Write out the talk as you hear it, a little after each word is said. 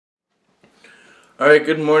Alright,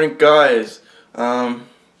 good morning guys. So I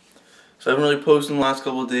haven't really posted in the last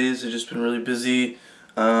couple of days. I've just been really busy.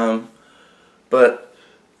 But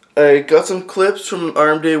I got some clips from an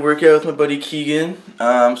arm day workout with my buddy Keegan. So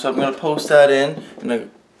I'm going to post that in a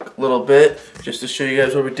little bit just to show you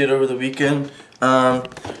guys what we did over the weekend. Yeah,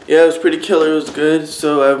 it was pretty killer. It was good.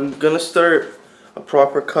 So I'm going to start a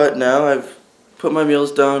proper cut now. I've put my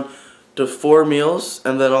meals down to 4 meals,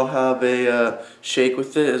 and then I'll have a shake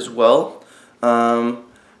with it as well.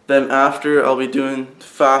 Then after, I'll be doing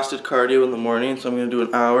fasted cardio in the morning, so I'm going to do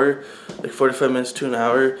an hour, like 45 minutes to an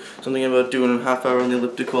hour. Something about doing a half hour on the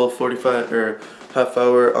elliptical, 45 or half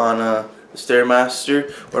hour on the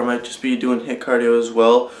Stairmaster, or I might just be doing HIIT cardio as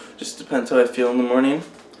well. Just depends how I feel in the morning.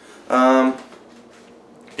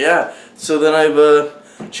 Yeah, so then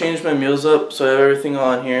I've changed my meals up, so I have everything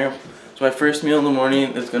on here. So my first meal in the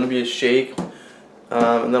morning is going to be a shake,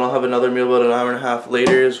 and then I'll have another meal about an hour and a half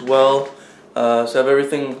later as well. So I have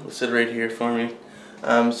everything listed right here for me.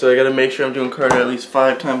 So I got to make sure I'm doing cardio at least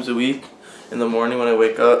 5 times a week in the morning when I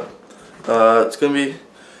wake up. It's gonna be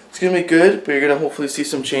good, but you're gonna hopefully see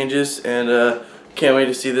some changes, and can't wait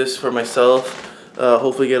to see this for myself.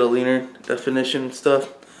 Hopefully get a leaner definition and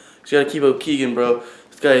stuff. Just gotta keep up Keegan, bro.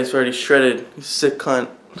 This guy is already shredded. He's a sick cunt.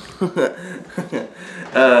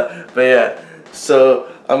 But yeah, so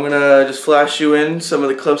I'm gonna just flash you in some of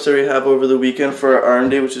the clips that we have over the weekend for our arm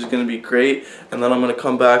day, which is gonna be great, and then I'm gonna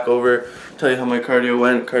come back over, tell you how my cardio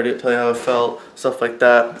went, tell you how I felt, stuff like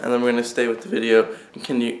that, and then we're gonna stay with the video and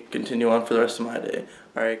continue on for the rest of my day.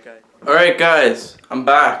 Alright guys, I'm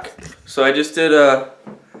back. So I just did a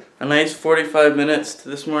nice 45 minutes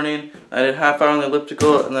this morning. I did half hour on the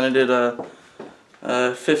elliptical, and then I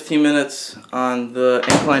did 15 minutes on the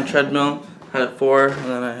incline treadmill. Had it 4, and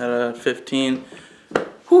then I had a 15.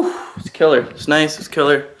 Whew, it's killer. It's nice. It's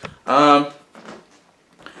killer.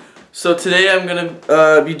 So today I'm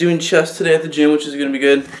gonna be doing chest today at the gym, which is gonna be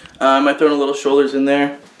good. I might throw in a little shoulders in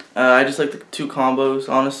there. I just like the 2 combos,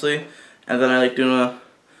 honestly, and then I like doing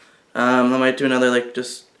I might do another like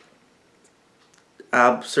just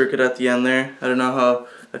ab circuit at the end there. I don't know how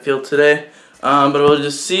I feel today, but we'll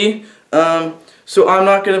just see. So I'm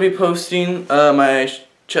not gonna be posting my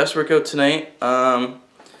chest workout tonight.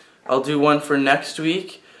 I'll do one for next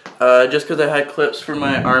week, just because I had clips for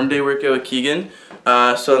my arm day workout with Keegan.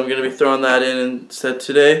 So I'm going to be throwing that in instead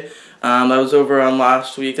today. That was over on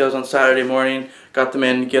last week. That was on Saturday morning. Got the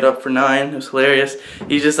man to get up for 9. It was hilarious.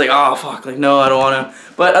 He's just like, oh fuck, like no, I don't want to.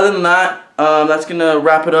 But other than that, that's going to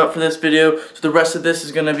wrap it up for this video. So the rest of this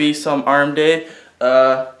is going to be some arm day.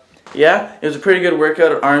 Yeah, it was a pretty good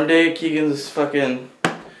workout at arm day. Keegan's fucking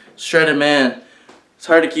shredded man. It's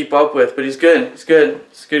hard to keep up with, but he's good. He's good.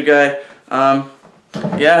 He's a good guy.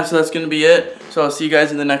 Yeah, so that's going to be it. So I'll see you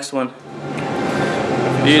guys in the next one.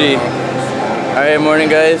 Beauty. Alright, morning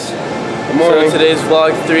guys. Good morning. So today's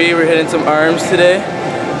vlog 3. We're hitting some arms today.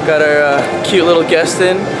 Got our cute little guest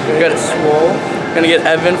in. We got Swole. Gonna get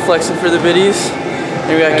Evan flexing for the biddies.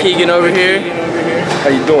 And we got Keegan over here. How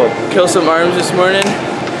you doing? Kill some arms this morning.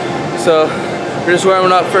 So we're just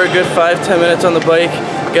warming up for a good 5-10 minutes on the bike.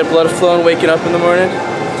 Get blood flowing, waking up in the morning.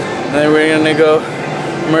 And then we're gonna go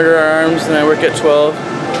murder our arms, and I work at 12.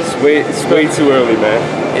 It's way too early, man.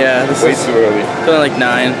 Yeah, this way is too early. It's only like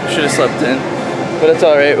 9. Should have slept in. But it's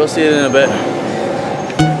alright, we'll see you in a bit.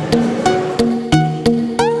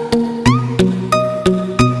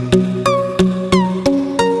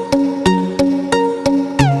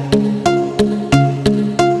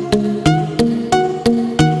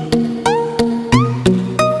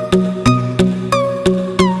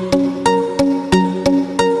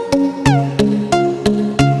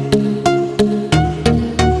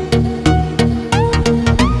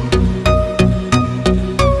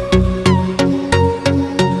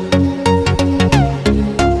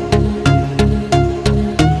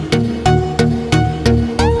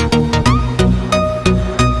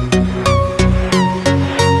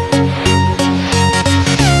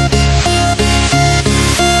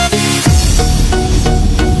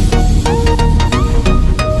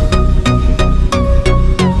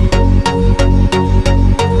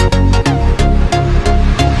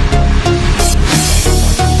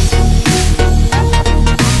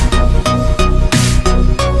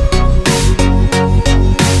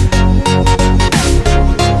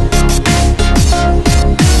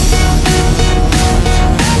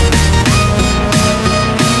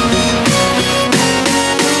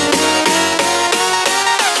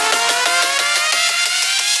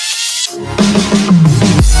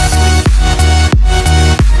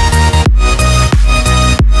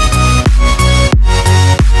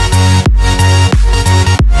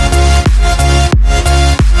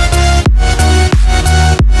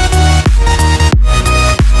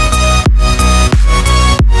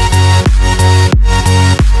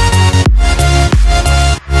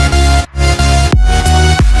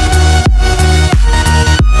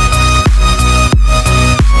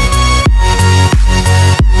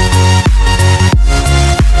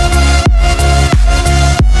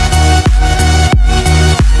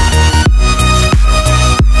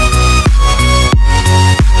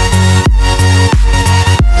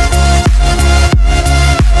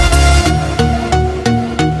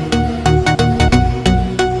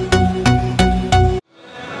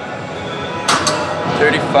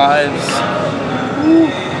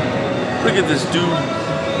 this dude.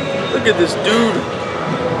 Look at this dude.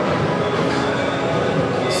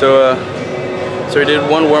 So we did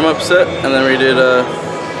one warm-up set, and then we did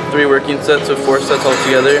 3 working sets, so 4 sets all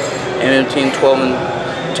together, and between 12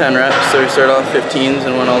 and 10 reps. So we started off 15s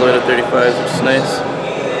and went all the way to 35s, which is nice.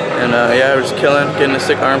 And yeah, we're just killing, getting a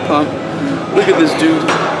sick arm pump. Look at this dude.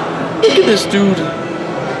 Look at this dude.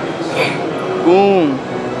 Boom.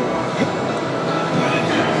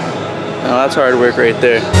 Now that's hard work right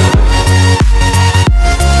there.